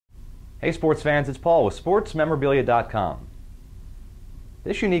Hey sports fans, it's Paul with SportsMemorabilia.com.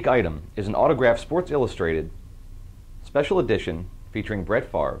 This unique item is an autographed Sports Illustrated special edition featuring Brett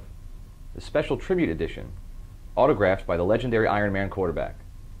Favre, the special tribute edition, autographed by the legendary Iron Man quarterback.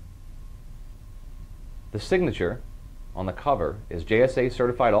 The signature on the cover is JSA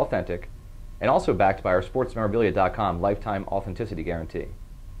certified authentic and also backed by our SportsMemorabilia.com lifetime authenticity guarantee.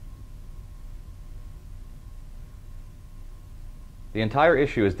 The entire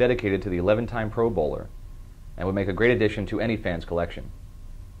issue is dedicated to the 11-time Pro Bowler and would make a great addition to any fan's collection.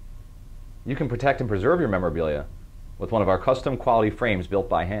 You can protect and preserve your memorabilia with one of our custom quality frames built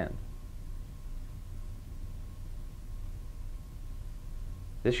by hand.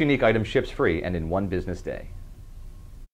 This unique item ships free and in one business day.